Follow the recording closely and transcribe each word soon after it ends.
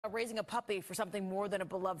Raising a puppy for something more than a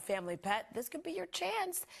beloved family pet, this could be your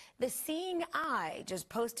chance. The Seeing Eye just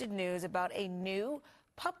posted news about a new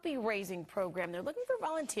puppy raising program. They're looking for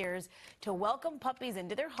volunteers to welcome puppies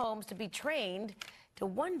into their homes to be trained to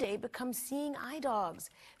one day become seeing eye dogs.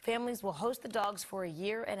 Families will host the dogs for a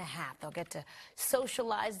year and a half. They'll get to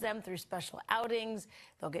socialize them through special outings.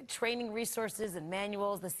 They'll get training resources and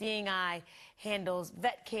manuals. The Seeing Eye handles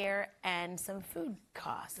vet care and some food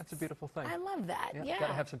costs. That's a beautiful thing. I love that. Yeah. Got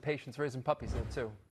to have some patience raising puppies, though, too.